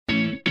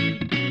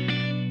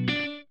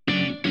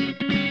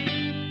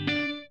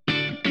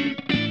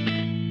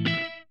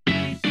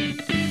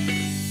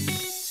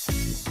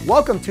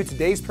Welcome to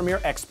today's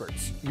Premier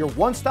Experts, your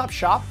one-stop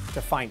shop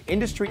to find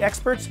industry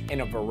experts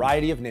in a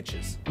variety of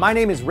niches. My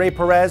name is Ray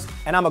Perez,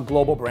 and I'm a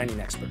global branding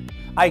expert.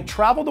 I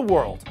travel the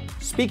world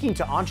speaking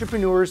to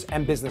entrepreneurs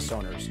and business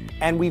owners,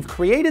 and we've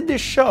created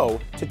this show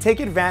to take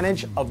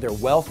advantage of their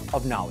wealth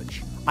of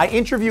knowledge. I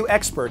interview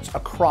experts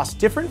across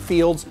different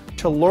fields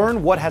to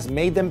learn what has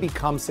made them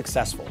become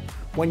successful.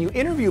 When you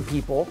interview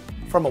people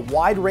from a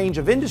wide range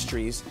of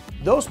industries,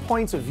 those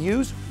points of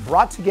views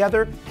brought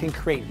together can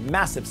create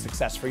massive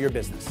success for your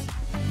business.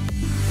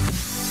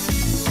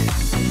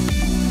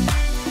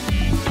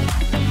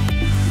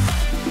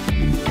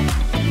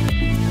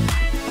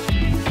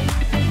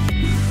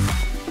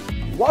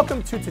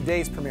 Welcome to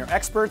today's Premier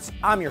Experts.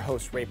 I'm your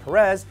host, Ray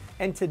Perez,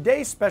 and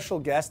today's special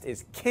guest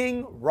is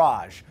King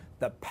Raj,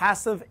 the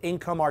passive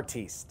income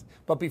artiste.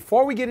 But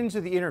before we get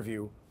into the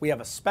interview, we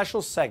have a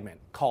special segment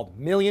called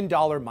Million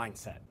Dollar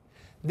Mindset.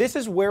 This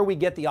is where we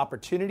get the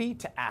opportunity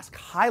to ask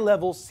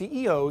high-level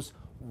CEOs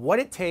what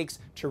it takes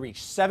to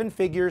reach 7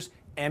 figures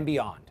and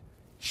beyond.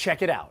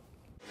 Check it out.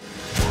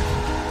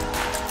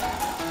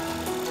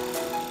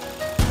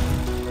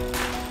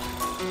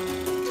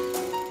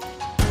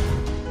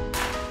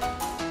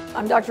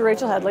 I'm Dr.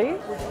 Rachel Headley.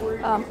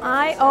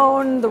 I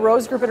own the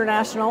Rose Group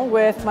International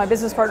with my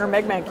business partner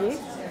Meg Mankey,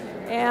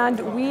 and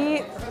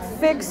we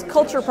fix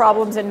culture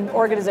problems in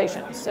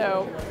organizations.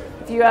 So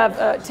if you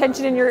have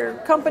tension in your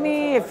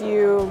company, if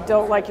you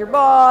don't like your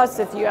boss,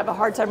 if you have a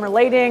hard time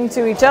relating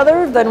to each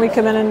other, then we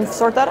come in and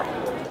sort that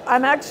out.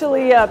 I'm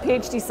actually a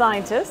PhD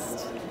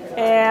scientist,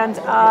 and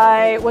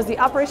I was the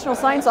operational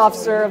science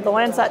officer of the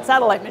Landsat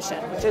satellite mission,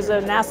 which is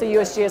a NASA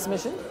USGS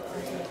mission.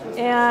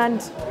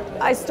 And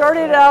I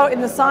started out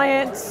in the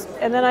science,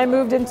 and then I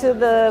moved into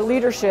the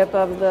leadership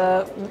of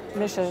the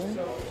mission.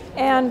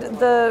 And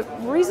the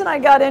reason I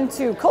got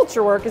into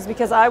culture work is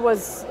because I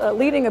was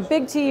leading a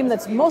big team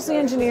that's mostly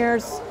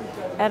engineers,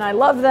 and I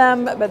love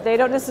them, but they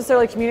don't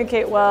necessarily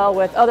communicate well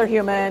with other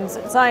humans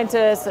and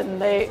scientists,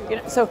 and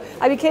so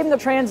I became the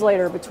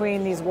translator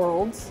between these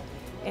worlds.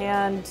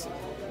 And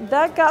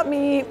that got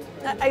me,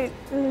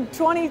 in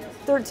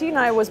 2013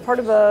 I was part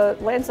of a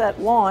Landsat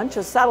launch,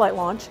 a satellite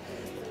launch,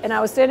 and I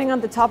was standing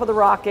on the top of the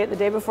rocket the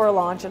day before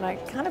launch, and I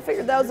kind of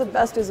figured that was the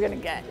best it was going to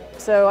get.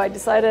 So I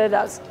decided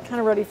I was kind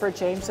of ready for a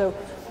change. So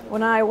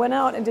when I went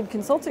out and did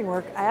consulting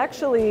work, I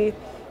actually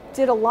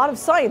did a lot of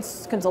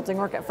science consulting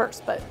work at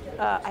first, but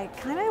I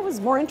kind of was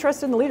more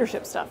interested in the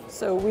leadership stuff.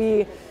 So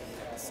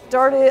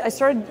I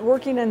started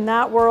working in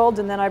that world,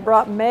 and then I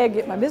brought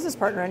Meg, my business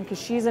partner, in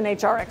because she's an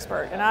HR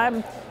expert, and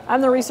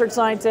I'm the research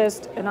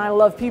scientist, and I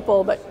love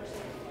people, but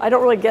I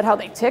don't really get how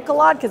they tick a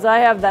lot because I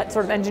have that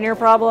sort of engineer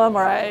problem,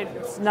 or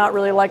it's not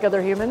really like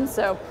other humans.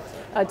 So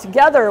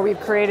together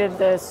we've created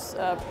this,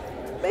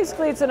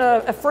 basically it's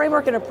a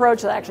framework and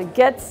approach that actually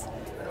gets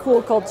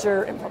cool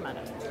culture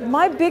implemented.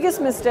 My biggest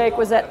mistake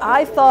was that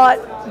I thought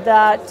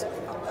that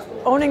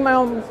owning my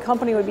own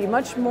company would be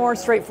much more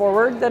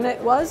straightforward than it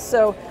was.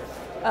 So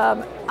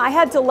I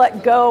had to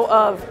let go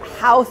of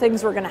how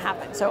things were going to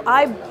happen. So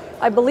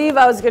I believe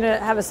I was going to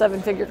have a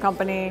 7-figure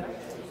company.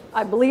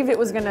 I believed it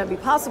was going to be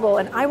possible,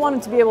 and I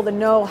wanted to be able to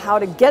know how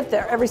to get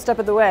there every step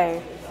of the way.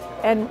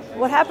 And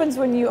what happens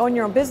when you own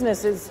your own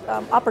business is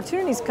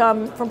opportunities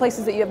come from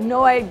places that you have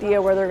no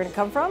idea where they're going to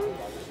come from.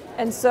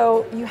 And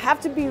so you have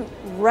to be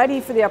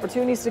ready for the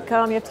opportunities to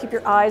come. You have to keep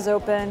your eyes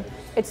open.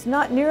 It's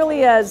not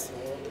nearly as,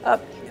 a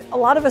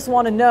lot of us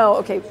want to know,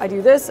 okay, I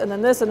do this, and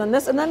then this, and then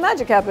this, and then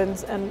magic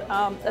happens. And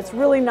that's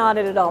really not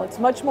it at all. It's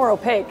much more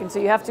opaque. And so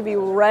you have to be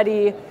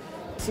ready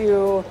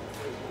to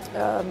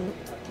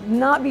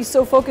not be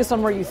so focused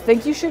on where you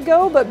think you should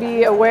go, but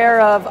be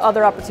aware of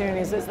other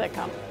opportunities as they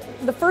come.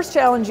 The first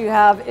challenge you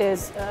have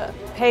is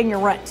paying your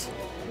rent,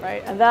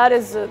 right? And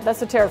that's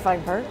the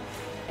terrifying part.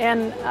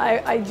 And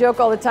I joke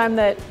all the time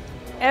that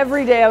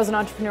every day I was an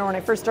entrepreneur, when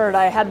I first started,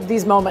 I had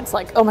these moments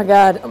like, oh my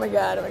God, oh my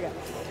God, oh my God.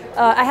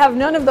 I have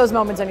none of those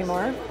moments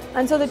anymore.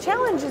 And so the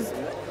challenge is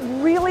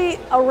really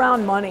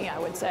around money, I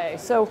would say.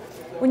 So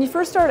when you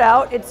first start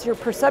out, it's your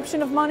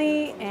perception of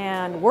money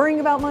and worrying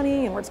about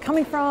money and where it's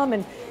coming from.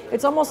 And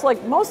it's almost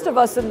like most of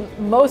us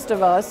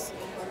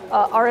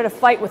are in a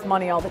fight with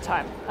money all the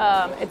time.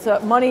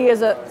 Money is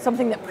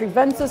something that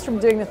prevents us from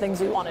doing the things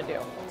we want to do.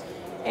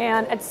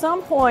 And at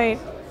some point,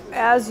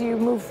 as you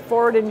move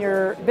forward in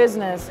your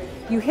business,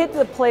 you hit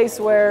the place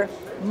where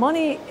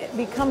money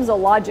becomes a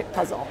logic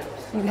puzzle.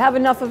 You have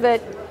enough of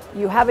it,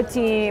 you have a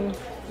team,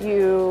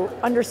 you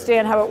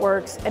understand how it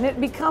works, and it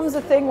becomes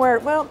a thing where,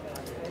 well,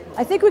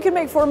 I think we can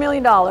make $4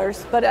 million,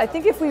 but I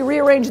think if we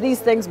rearrange these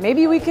things,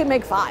 maybe we can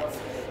make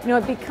 5.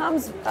 It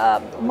becomes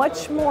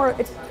much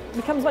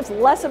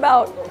less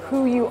about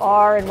who you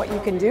are and what you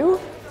can do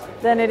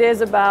than it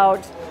is about,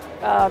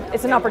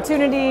 it's an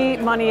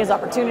opportunity, money is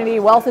opportunity,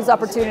 wealth is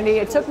opportunity.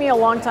 It took me a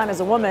long time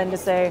as a woman to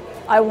say,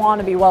 I want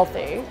to be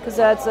wealthy, because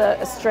that's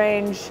a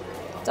strange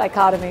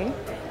dichotomy.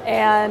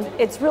 And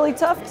it's really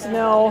tough to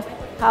know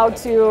how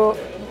to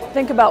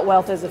think about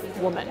wealth as a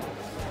woman.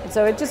 And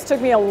so it just took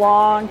me a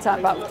long time,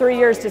 about 3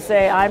 years, to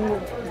say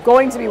I'm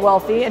going to be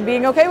wealthy and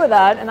being okay with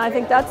that. And I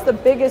think that's the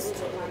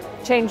biggest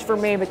changed for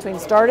me between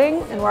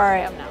starting and where I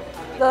am now.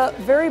 The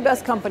very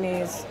best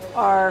companies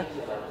are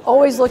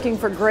always looking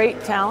for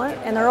great talent,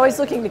 and they're always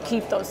looking to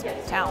keep those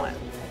talent.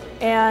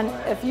 And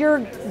if you're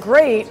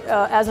great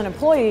as an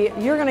employee,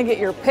 you're going to get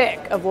your pick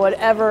of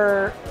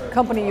whatever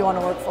company you want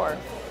to work for.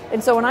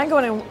 And so when I go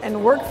in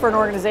and work for an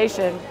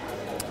organization,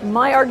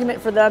 my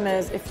argument for them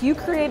is if you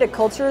create a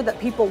culture that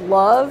people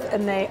love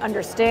and they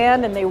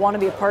understand and they want to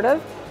be a part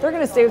of, they're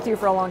going to stay with you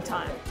for a long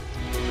time.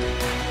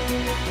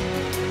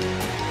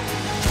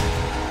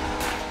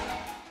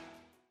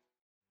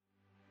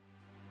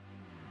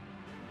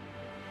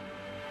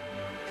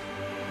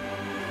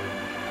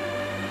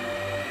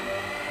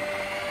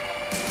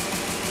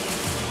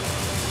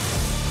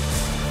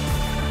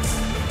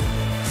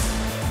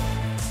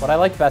 What I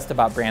like best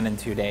about Brand in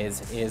 2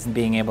 Days is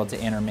being able to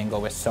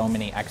intermingle with so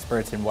many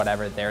experts in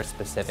whatever their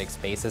specific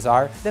spaces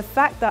are. The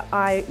fact that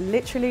I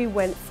literally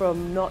went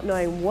from not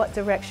knowing what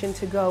direction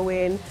to go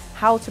in,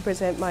 how to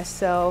present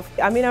myself.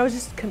 I mean, I was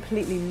just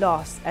completely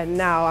lost, and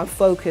now I'm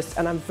focused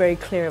and I'm very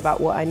clear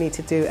about what I need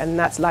to do, and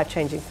that's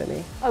life-changing for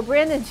me. A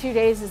brand in 2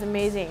 days is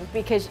amazing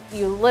because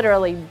you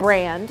literally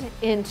brand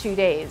in 2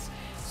 days.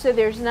 So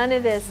there's none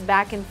of this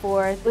back and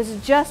forth. It was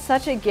just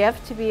such a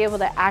gift to be able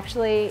to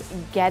actually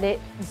get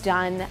it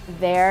done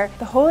there.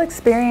 The whole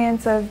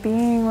experience of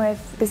being with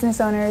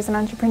business owners and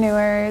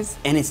entrepreneurs.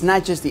 And it's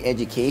not just the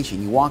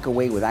education. You walk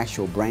away with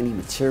actual branding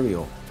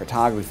material,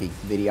 photography,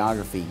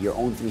 videography, your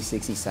own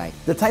 360 site.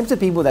 The types of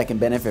people that can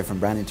benefit from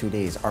Brand in 2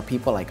 Days are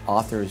people like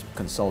authors,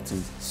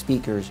 consultants,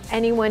 speakers.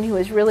 Anyone who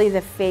is really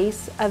the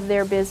face of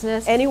their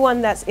business.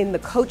 Anyone that's in the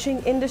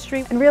coaching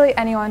industry. And really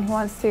anyone who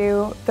wants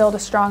to build a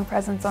strong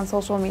presence on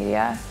social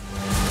media.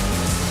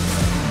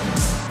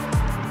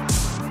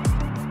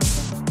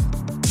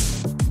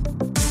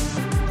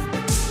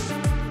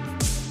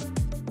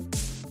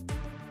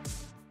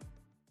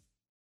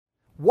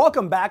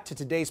 Welcome back to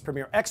today's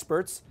Premier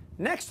Experts.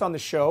 Next on the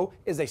show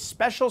is a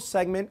special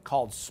segment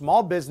called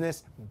Small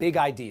Business Big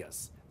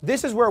Ideas.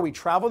 This is where we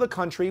travel the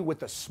country with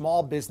the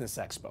Small Business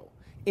Expo,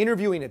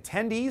 interviewing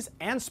attendees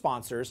and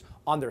sponsors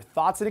on their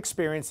thoughts and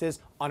experiences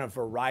on a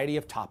variety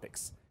of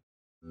topics.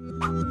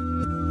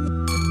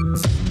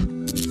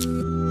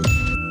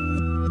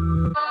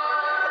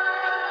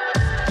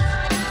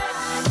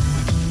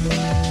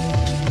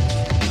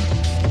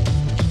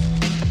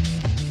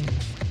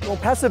 Well,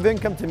 passive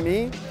income to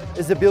me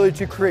is the ability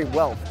to create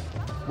wealth.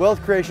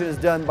 Wealth creation is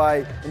done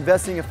by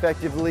investing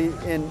effectively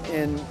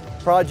in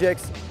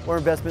projects or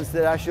investments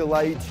that actually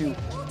allow you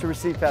to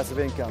receive passive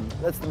income.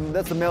 That's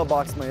the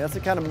mailbox money. That's the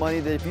kind of money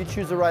that if you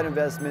choose the right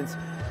investments,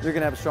 you're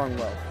going to have strong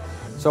wealth.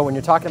 So when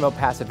you're talking about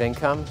passive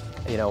income,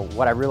 you know,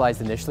 what I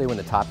realized initially when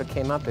the topic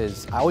came up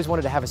is I always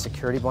wanted to have a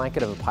security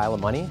blanket of a pile of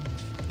money,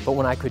 but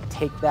when I could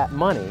take that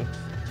money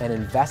and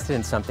invest it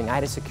in something, I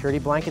had a security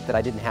blanket that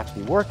I didn't have to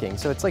be working.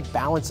 So it's like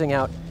balancing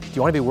out, do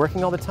you want to be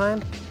working all the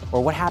time?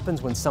 Or what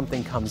happens when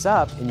something comes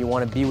up and you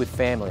want to be with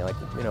family? Like,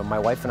 you know, my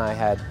wife and I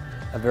had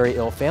a very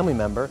ill family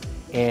member,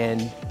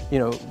 and, you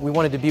know, we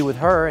wanted to be with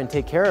her and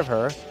take care of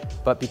her,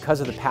 but because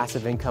of the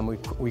passive income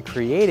we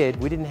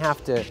created, we didn't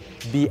have to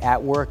be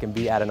at work and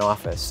be at an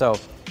office. So,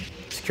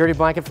 security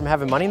blanket from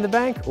having money in the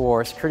bank,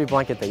 or security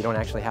blanket that you don't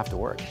actually have to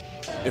work?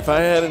 If I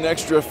had an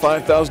extra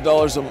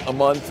 $5,000 a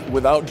month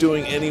without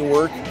doing any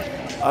work,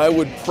 I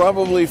would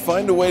probably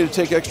find a way to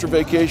take extra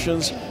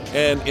vacations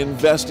and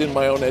invest in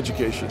my own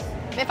education.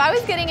 If I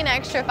was getting an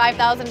extra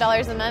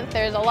 $5,000 a month,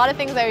 there's a lot of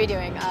things I would be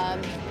doing. A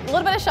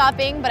little bit of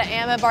shopping, but I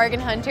am a bargain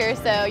hunter,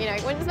 so you know,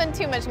 I wouldn't spend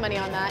too much money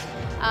on that.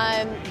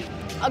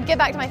 I'll give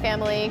back to my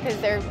family because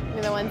they're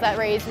the ones that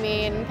raised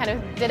me and kind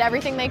of did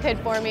everything they could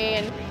for me,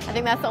 and I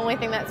think that's the only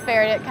thing that's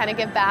fair to kind of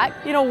give back.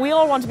 You know, we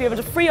all want to be able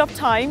to free up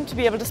time to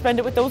be able to spend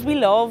it with those we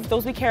love,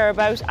 those we care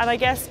about, and I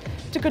guess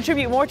to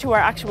contribute more to our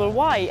actual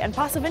why, and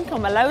passive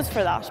income allows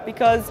for that,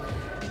 because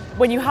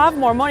when you have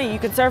more money you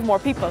can serve more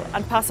people,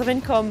 and passive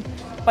income,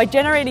 by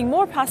generating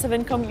more passive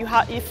income,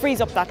 it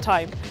frees up that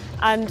time.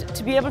 And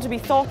to be able to be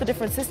taught the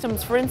different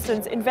systems, for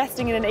instance,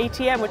 investing in an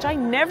ATM, which I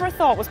never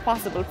thought was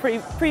possible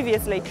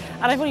previously,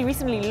 and I've only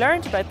recently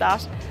learned about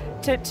that.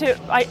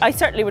 I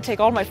certainly would take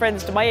all my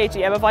friends to my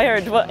ATM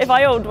if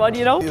I owned one,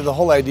 you know? The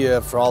whole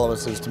idea for all of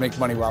us is to make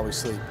money while we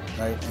sleep,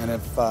 right? And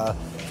if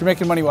you're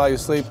making money while you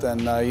sleep, then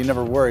you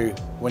never worry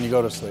when you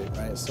go to sleep,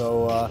 right?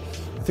 So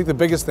I think the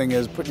biggest thing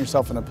is putting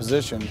yourself in a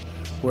position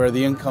where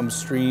the income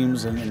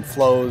streams and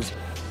flows,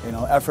 you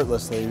know,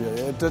 effortlessly.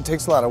 It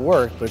takes a lot of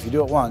work, but if you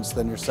do it once,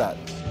 then you're set.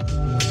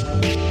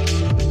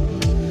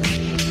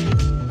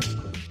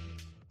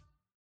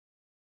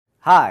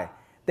 Hi,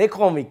 they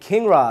call me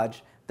King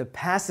Raj, the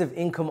passive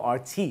income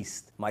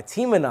artiste. My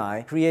team and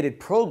I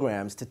created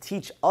programs to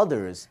teach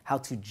others how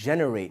to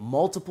generate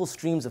multiple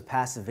streams of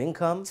passive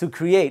income to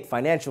create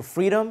financial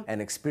freedom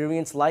and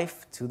experience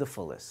life to the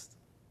fullest.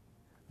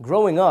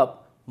 Growing up,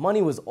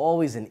 money was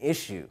always an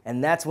issue,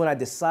 and that's when I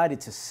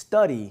decided to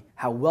study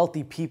how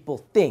wealthy people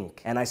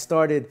think, and I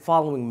started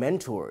following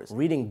mentors,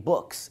 reading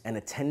books, and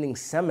attending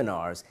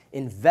seminars,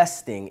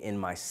 investing in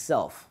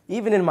myself.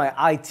 Even in my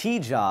IT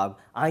job,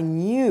 I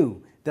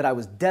knew that I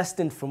was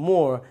destined for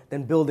more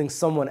than building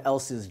someone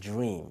else's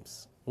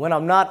dreams. When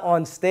I'm not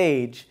on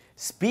stage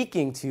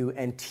speaking to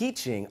and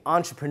teaching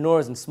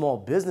entrepreneurs and small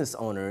business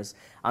owners,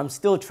 I'm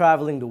still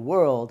traveling the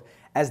world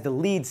as the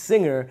lead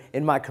singer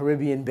in my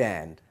Caribbean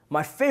band.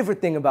 My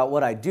favorite thing about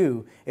what I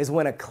do is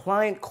when a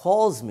client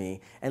calls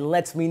me and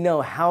lets me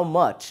know how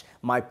much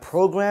my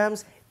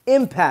programs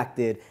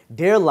impacted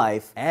their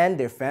life and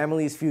their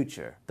family's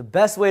future. The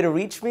best way to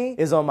reach me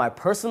is on my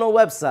personal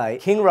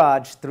website,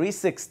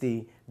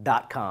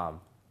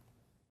 kingraj360.com.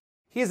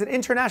 He is an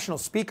international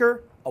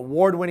speaker,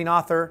 award-winning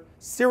author,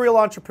 serial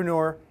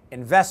entrepreneur,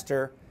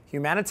 investor,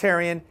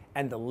 humanitarian,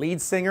 and the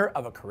lead singer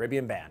of a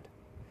Caribbean band.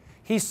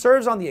 He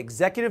serves on the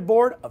executive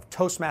board of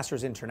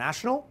Toastmasters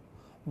International,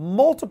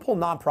 multiple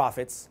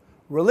nonprofits,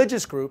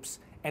 religious groups,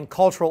 and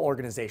cultural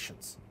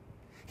organizations.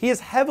 He is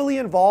heavily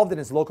involved in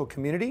his local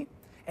community,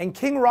 and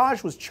King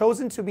Raj was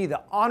chosen to be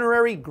the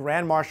honorary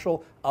Grand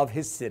Marshal of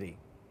his city.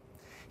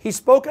 He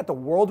spoke at the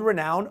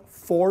world-renowned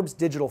Forbes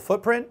Digital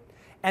Footprint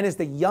and is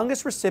the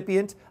youngest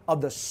recipient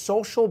of the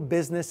Social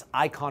Business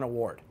Icon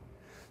Award.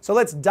 So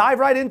let's dive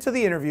right into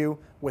the interview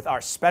with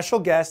our special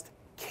guest,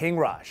 King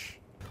Raj.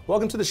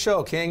 Welcome to the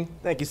show, King.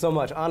 Thank you so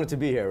much. Honored to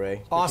be here,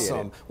 Ray.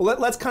 Awesome. Well,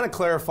 let's kind of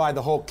clarify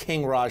the whole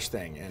King Raj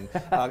thing and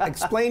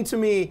explain to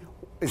me,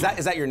 is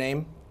that your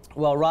name?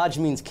 Well, Raj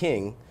means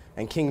king,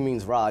 and king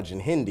means Raj in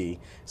Hindi,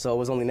 so it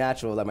was only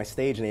natural that my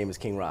stage name is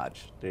King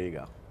Raj. There you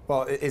go.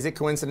 Well, is it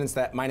coincidence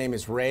that my name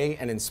is Ray,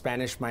 and in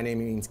Spanish my name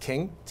means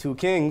king? Two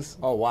kings.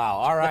 Oh, wow.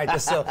 All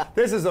right. So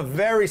this is a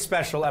very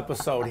special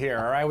episode here,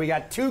 all right? We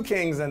got two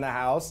kings in the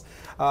house.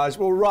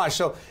 Well, Raj,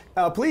 so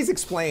please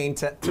explain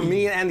to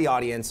me and the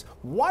audience,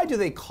 why do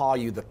they call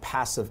you the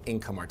passive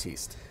income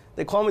artiste?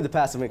 They call me the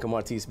passive income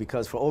artiste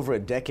because for over a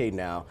decade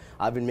now,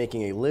 I've been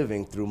making a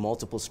living through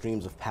multiple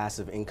streams of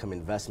passive income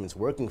investments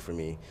working for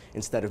me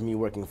instead of me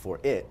working for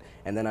it.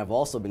 And then I've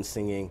also been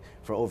singing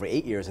for over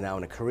 8 years now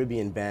in a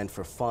Caribbean band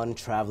for fun,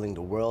 traveling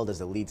the world as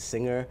a lead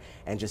singer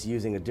and just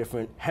using a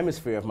different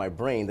hemisphere of my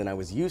brain than I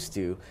was used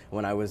to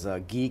when I was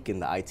a geek in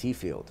the IT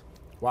field.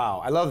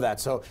 Wow, I love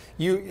that.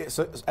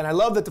 And I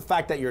love that the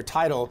fact that your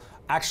title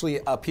actually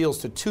appeals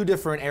to two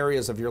different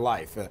areas of your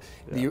life.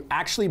 You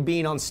actually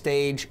being on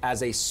stage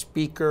as a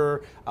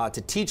speaker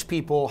to teach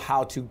people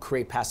how to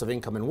create passive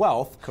income and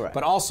wealth. Correct.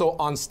 But also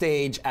on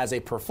stage as a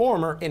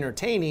performer,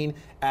 entertaining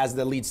as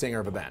the lead singer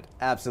of a band.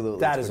 Absolutely.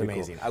 That is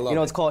amazing. Cool. I love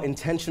it. It's called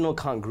intentional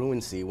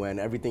congruency when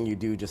everything you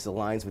do just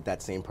aligns with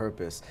that same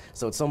purpose.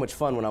 So it's so much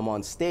fun when I'm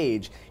on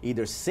stage,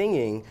 either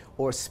singing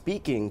or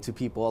speaking to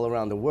people all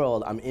around the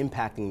world, I'm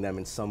impacting them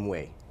in some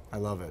way. I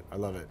love it. I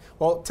love it.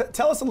 Well,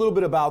 tell us a little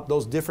bit about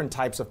those different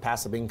types of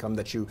passive income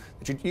that you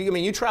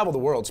you travel the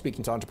world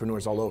speaking to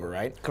entrepreneurs all over,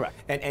 right? Correct.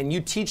 And you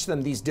teach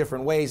them these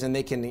different ways, and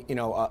they can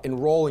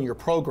enroll in your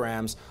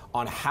programs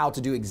on how to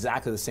do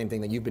exactly the same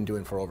thing that you've been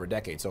doing for over a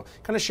decade. So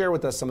kind of share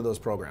with us some of those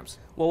programs.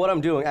 Well, what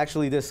I'm doing,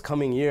 actually this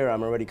coming year,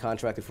 I'm already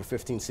contracted for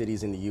 15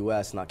 cities in the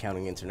US, not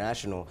counting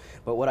international.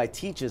 But what I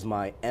teach is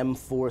my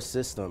M4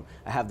 system.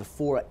 I have the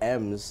 4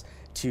 M's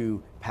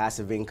to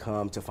passive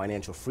income, to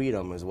financial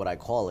freedom is what I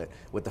call it,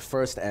 with the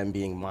first M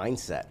being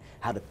mindset,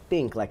 how to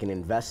think like an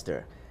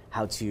investor,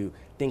 how to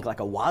think like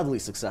a wildly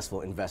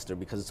successful investor,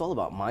 because it's all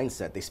about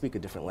mindset. They speak a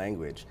different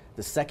language.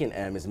 The second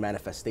M is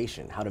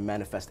manifestation, how to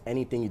manifest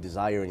anything you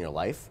desire in your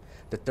life.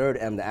 The third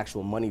M, the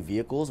actual money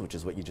vehicles, which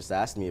is what you just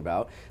asked me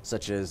about,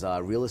 such as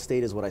real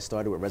estate is what I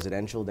started with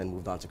residential, then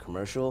moved on to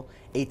commercial.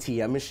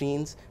 ATM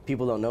machines,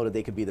 people don't know that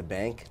they could be the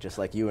bank, just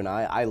like you and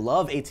I. I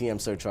love ATM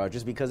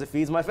surcharges because it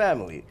feeds my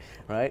family,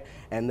 right?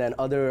 And then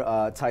other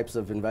types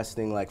of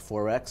investing like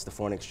Forex, the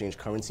foreign exchange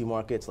currency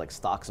markets, like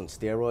stocks on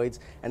steroids,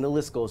 and the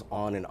list goes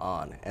on and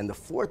on. And the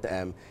fourth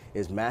M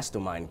is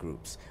mastermind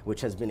groups,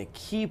 which has been a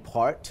key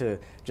part to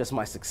just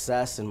my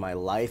success in my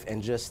life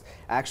and just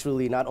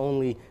actually not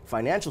only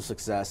financial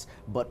success,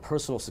 but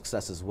personal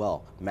success as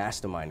well,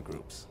 mastermind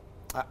groups.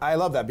 I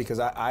love that because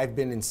I've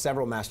been in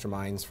several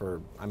masterminds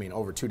for,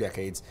 over 2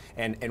 decades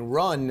and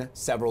run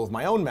several of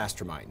my own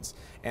masterminds.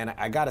 And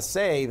I gotta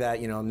say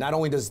that, not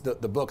only does the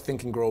book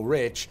Think and Grow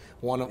Rich,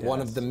 one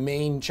of the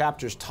main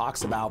chapters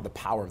talks about the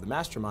power of the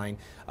mastermind.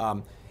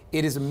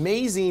 It is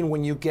amazing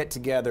when you get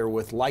together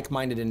with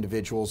like-minded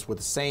individuals with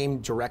the same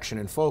direction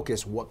and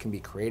focus, what can be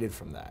created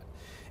from that.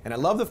 And I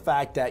love the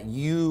fact that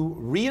you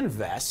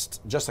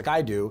reinvest, just like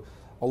I do,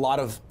 a lot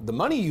of the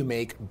money you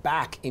make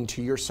back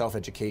into your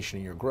self-education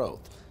and your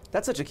growth.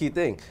 That's such a key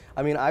thing.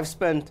 I've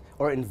spent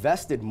or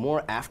invested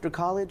more after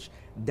college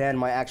than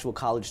my actual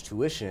college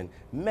tuition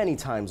many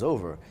times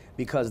over,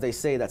 because they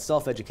say that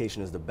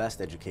self-education is the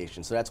best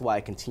education. So that's why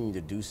I continue to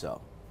do so.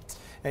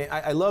 And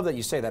I love that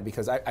you say that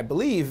because I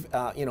believe,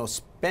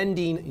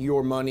 spending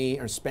your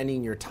money or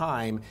spending your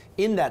time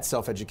in that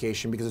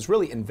self-education, because it's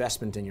really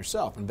investment in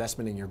yourself,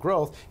 investment in your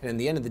growth, and in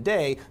the end of the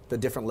day, the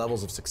different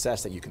levels of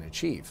success that you can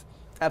achieve.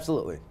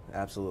 Absolutely,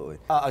 absolutely.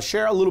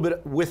 Share a little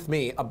bit with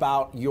me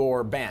about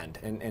your band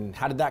and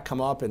how did that come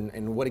up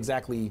and what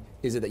exactly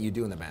is it that you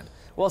do in the band?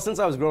 Well, since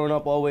I was growing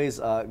up, always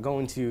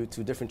going to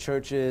different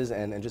churches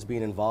and just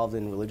being involved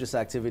in religious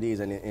activities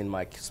and in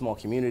my small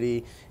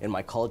community, in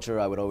my culture,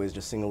 I would always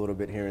just sing a little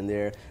bit here and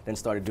there. Then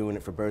started doing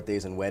it for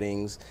birthdays and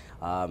weddings,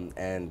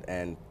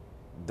 and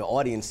the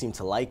audience seemed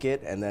to like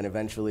it, and then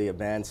eventually a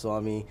band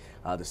saw me,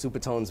 the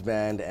Supertones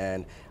band,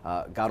 and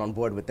got on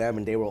board with them,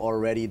 and they were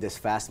already this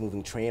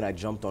fast-moving train. I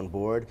jumped on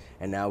board,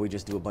 and now we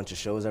just do a bunch of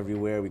shows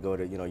everywhere. We go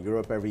to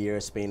Europe every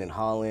year, Spain and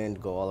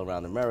Holland, go all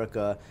around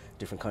America,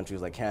 different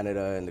countries like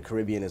Canada and the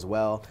Caribbean as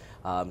well.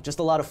 Just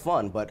a lot of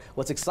fun, but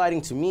what's exciting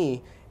to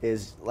me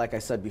is, like I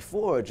said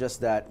before, just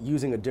that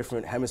using a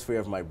different hemisphere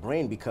of my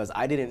brain, because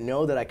I didn't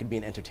know that I could be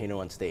an entertainer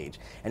on stage.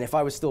 And if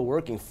I was still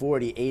working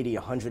 40, 80,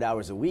 100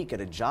 hours a week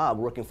at a job,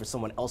 working for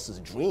someone else's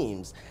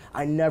dreams,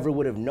 I never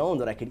would have known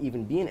that I could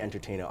even be an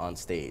entertainer on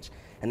stage.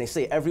 And they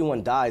say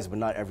everyone dies, but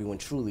not everyone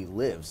truly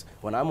lives.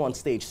 When I'm on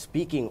stage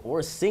speaking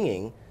or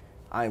singing,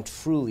 I'm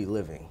truly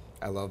living.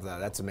 I love that.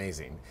 That's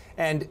amazing.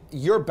 And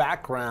your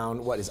background,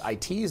 what is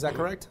IT? Is that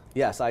correct?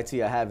 Yes, IT.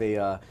 I have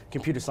a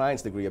computer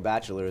science degree, a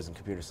bachelor's in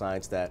computer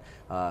science that,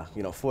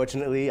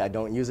 fortunately, I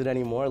don't use it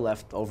anymore.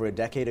 Left over a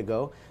decade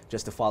ago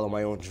just to follow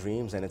my own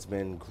dreams, and it's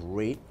been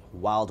great,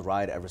 wild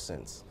ride ever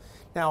since.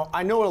 Now,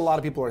 I know what a lot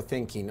of people are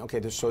thinking.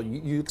 Okay, so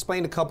you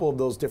explained a couple of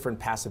those different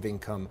passive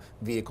income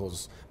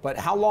vehicles, but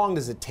how long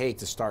does it take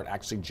to start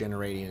actually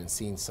generating and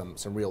seeing some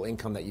real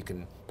income that you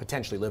can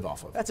potentially live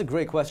off of? That's a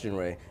great question,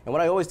 Ray. And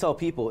what I always tell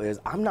people is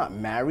I'm not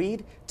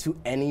married to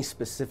any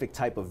specific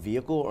type of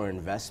vehicle or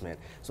investment.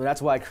 So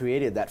that's why I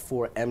created that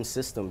 4M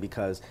system,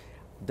 because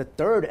the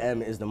third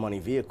M is the money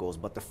vehicles,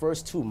 but the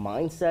first two,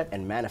 mindset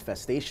and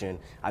manifestation,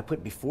 I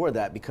put before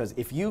that, because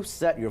if you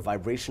set your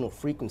vibrational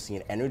frequency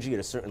and energy at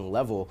a certain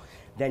level,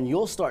 then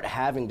you'll start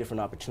having different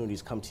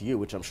opportunities come to you,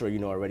 which I'm sure you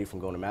know already from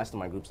going to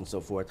mastermind groups and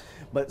so forth.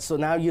 But so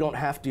now you don't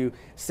have to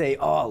say,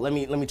 oh, let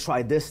me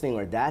try this thing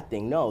or that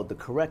thing. No, the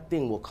correct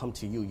thing will come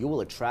to you. You will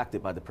attract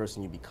it by the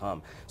person you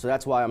become. So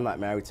that's why I'm not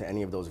married to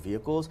any of those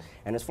vehicles.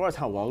 And as far as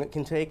how long it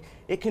can take,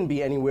 it can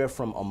be anywhere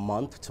from a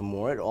month to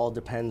more. It all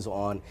depends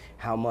on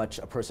how much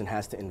a person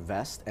has to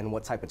invest and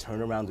what type of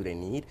turnaround do they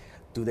need.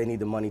 Do they need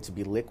the money to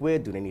be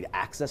liquid? Do they need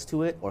access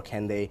to it? Or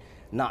can they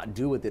not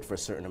do with it for a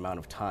certain amount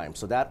of time?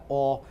 So that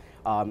all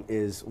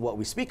is what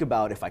we speak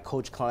about if I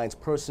coach clients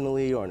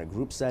personally or in a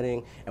group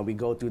setting, and we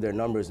go through their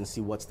numbers and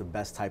see what's the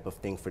best type of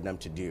thing for them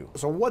to do.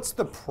 So what's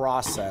the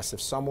process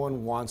if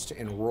someone wants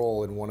to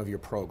enroll in one of your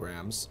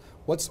programs?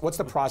 What's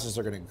the process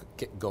they're going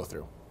to go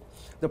through?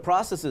 The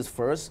process is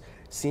first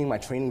seeing my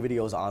training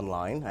videos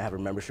online. I have a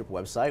membership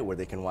website where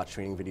they can watch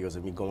training videos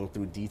of me going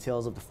through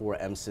details of the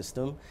 4M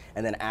system.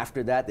 And then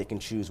after that, they can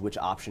choose which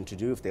option to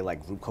do, if they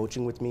like group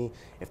coaching with me,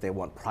 if they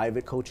want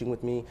private coaching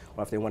with me,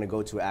 or if they want to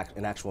go to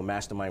an actual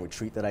mastermind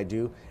retreat that I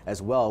do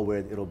as well, where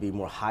it'll be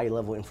more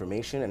high-level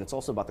information. And it's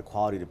also about the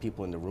quality of the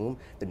people in the room,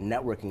 the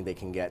networking they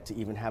can get to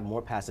even have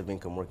more passive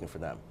income working for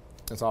them.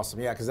 That's awesome,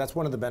 yeah, because that's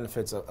one of the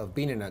benefits of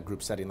being in a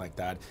group setting like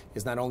that,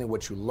 is not only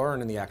what you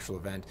learn in the actual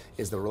event,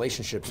 is the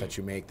relationships that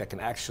you make that can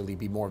actually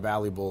be more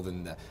valuable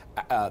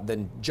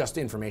than just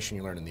information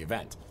you learn in the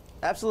event.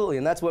 Absolutely,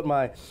 and that's what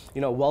my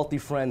wealthy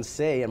friends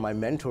say and my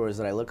mentors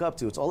that I look up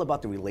to. It's all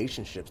about the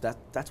relationships.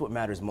 That's what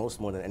matters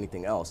most, more than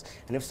anything else.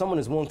 And if someone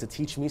is willing to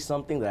teach me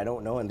something that I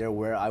don't know and they're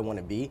where I want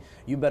to be,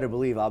 you better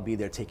believe I'll be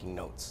there taking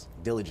notes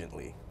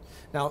diligently.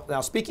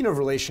 Now, speaking of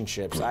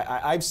relationships,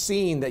 I've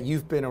seen that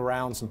you've been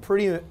around some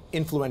pretty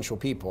influential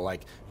people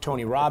like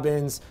Tony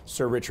Robbins,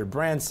 Sir Richard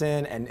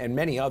Branson, and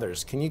many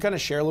others. Can you kind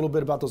of share a little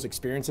bit about those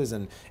experiences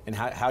and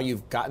how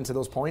you've gotten to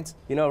those points?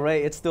 You know,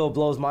 Ray, it still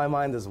blows my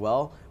mind as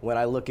well when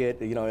I look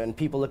at, and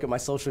people look at my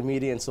social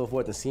media and so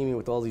forth and see me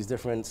with all these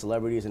different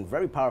celebrities and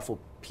very powerful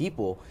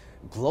people,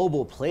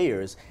 global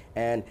players,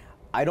 and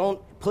I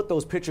don't put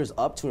those pictures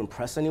up to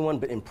impress anyone,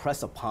 but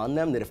impress upon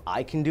them that if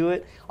I can do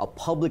it, a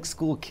public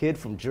school kid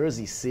from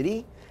Jersey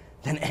City,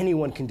 then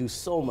anyone can do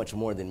so much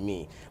more than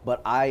me.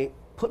 But I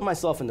put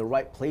myself in the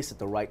right place at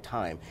the right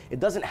time.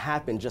 It doesn't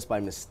happen just by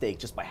mistake,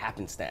 just by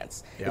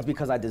happenstance. Yep. It's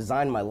because I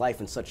designed my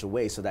life in such a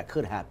way so that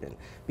could happen.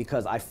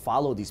 Because I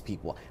follow these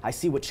people. I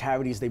see what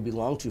charities they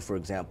belong to, for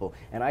example,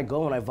 and I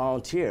go and I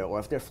volunteer. Or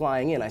if they're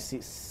flying in, I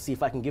see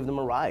if I can give them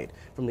a ride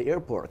from the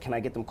airport. Can I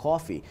get them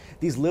coffee?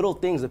 These little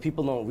things that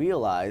people don't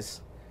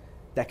realize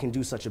that can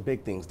do such a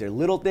big things. They're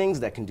little things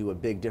that can do a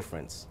big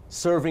difference.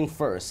 Serving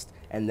first,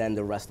 and then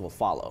the rest will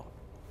follow.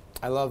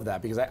 I love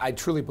that, because I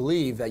truly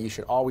believe that you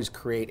should always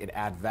create and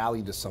add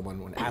value to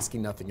someone when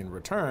asking nothing in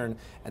return,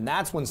 and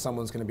that's when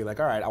someone's going to be like,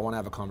 all right, I want to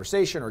have a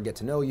conversation or get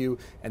to know you,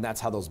 and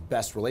that's how those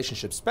best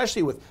relationships,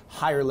 especially with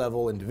higher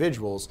level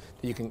individuals,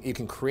 that you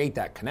can create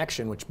that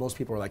connection, which most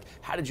people are like,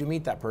 how did you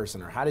meet that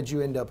person, or how did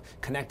you end up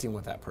connecting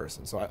with that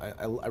person? So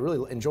I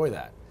really enjoy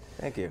that.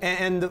 Thank you.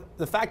 And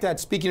the fact that,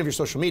 speaking of your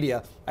social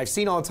media, I've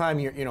seen all the time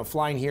you're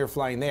flying here,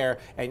 flying there,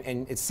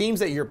 and it seems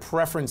that your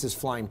preference is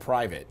flying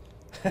private.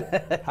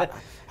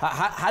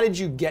 How did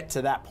you get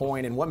to that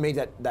point, and what made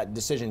that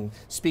decision,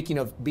 speaking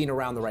of being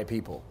around the right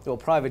people? Well,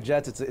 private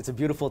jets, it's a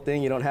beautiful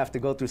thing. You don't have to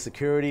go through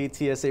security,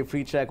 TSA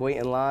pre-check, wait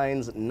in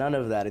lines, none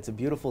of that. It's a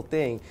beautiful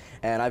thing,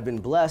 and I've been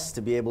blessed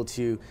to be able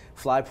to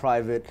fly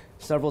private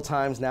several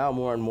times now,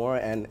 more and more,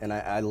 and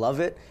I love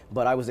it.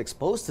 But I was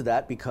exposed to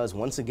that because,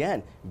 once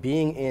again,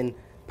 being in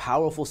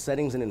powerful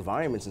settings and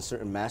environments in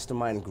certain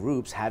mastermind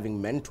groups,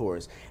 having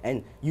mentors,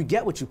 and you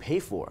get what you pay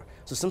for.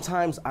 So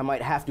sometimes I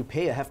might have to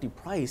pay a hefty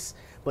price,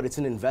 but it's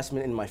an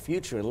investment in my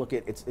future, and look,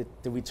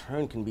 the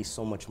return can be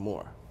so much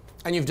more.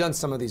 And you've done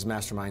some of these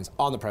masterminds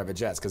on the private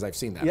jets, because I've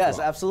seen that. Yes,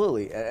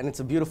 absolutely, and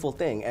it's a beautiful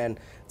thing. And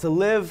to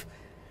live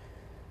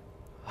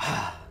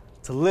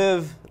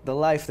the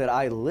life that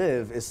I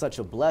live is such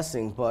a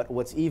blessing, but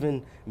what's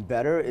even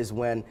better is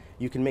when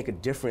you can make a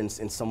difference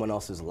in someone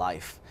else's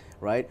life.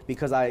 Right?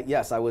 Because I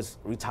was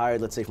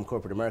retired, let's say, from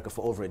corporate America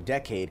for over a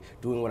decade,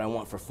 doing what I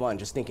want for fun,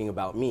 just thinking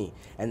about me.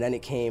 And then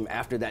it came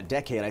after that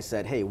decade, I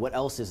said, hey, what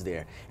else is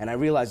there? And I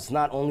realized it's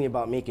not only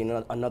about making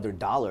another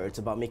dollar, it's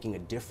about making a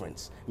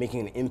difference,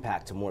 making an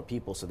impact to more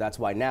people. So that's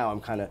why now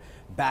I'm kind of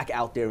back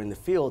out there in the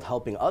field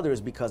helping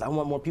others, because I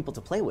want more people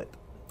to play with.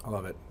 I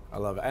love it. I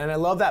love it. And I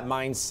love that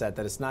mindset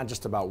that it's not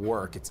just about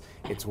work. It's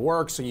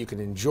work so you can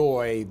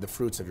enjoy the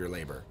fruits of your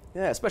labor.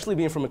 Yeah, especially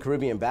being from a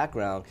Caribbean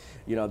background,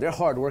 you know, they're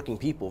hardworking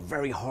people,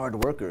 very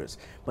hard workers.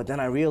 But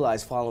then I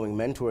realized, following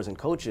mentors and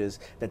coaches,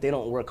 that they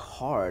don't work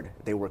hard,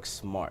 they work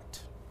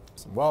smart.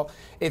 Well,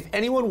 if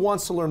anyone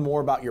wants to learn more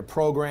about your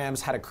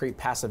programs, how to create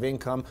passive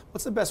income,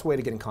 what's the best way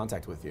to get in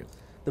contact with you?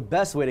 The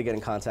best way to get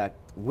in contact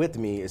with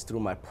me is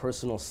through my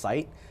personal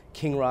site,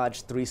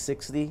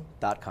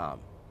 kingraj360.com.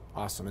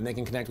 Awesome, and they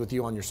can connect with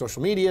you on your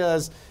social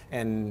medias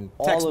and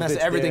text message,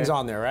 everything's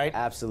on there, right?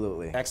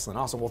 Absolutely. Excellent,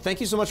 awesome. Well, thank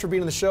you so much for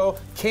being on the show.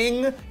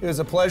 King, it was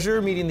a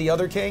pleasure meeting the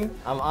other King.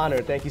 I'm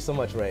honored, thank you so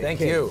much, Ray.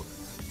 Thank you.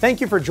 Thank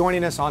you for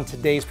joining us on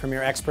today's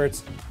Premier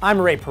Experts. I'm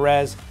Ray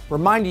Perez,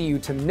 reminding you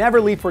to never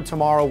leave for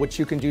tomorrow what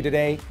you can do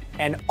today,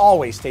 and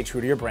always stay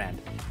true to your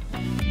brand.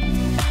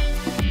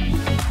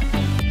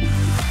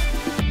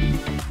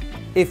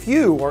 If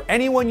you or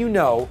anyone you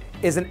know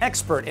is an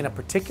expert in a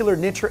particular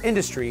niche or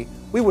industry,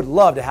 we would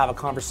love to have a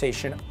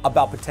conversation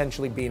about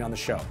potentially being on the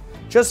show.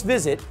 Just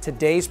visit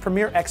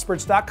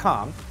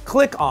todayspremierexperts.com,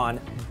 click on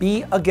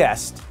Be a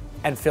Guest,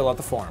 and fill out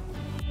the form.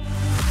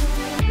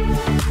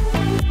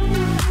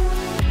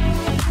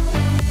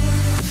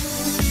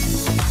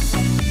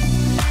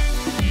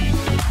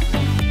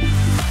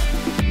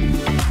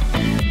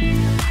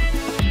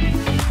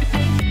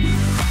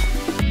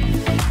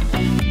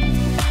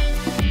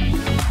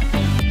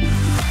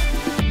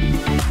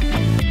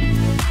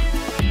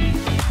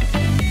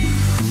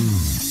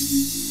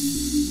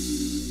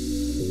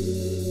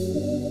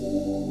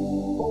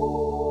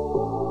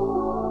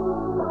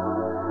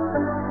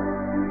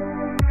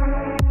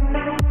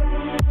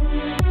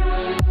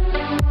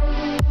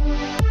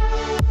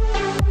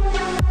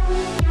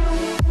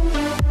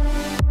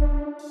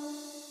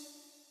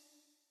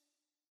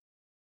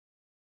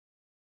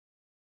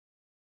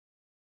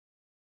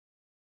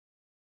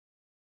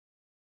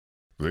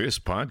 This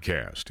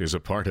podcast is a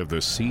part of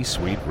the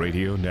C-Suite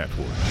Radio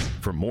Network.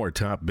 For more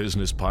top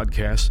business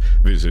podcasts,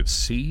 visit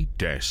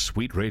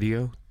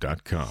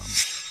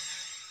c-suiteradio.com.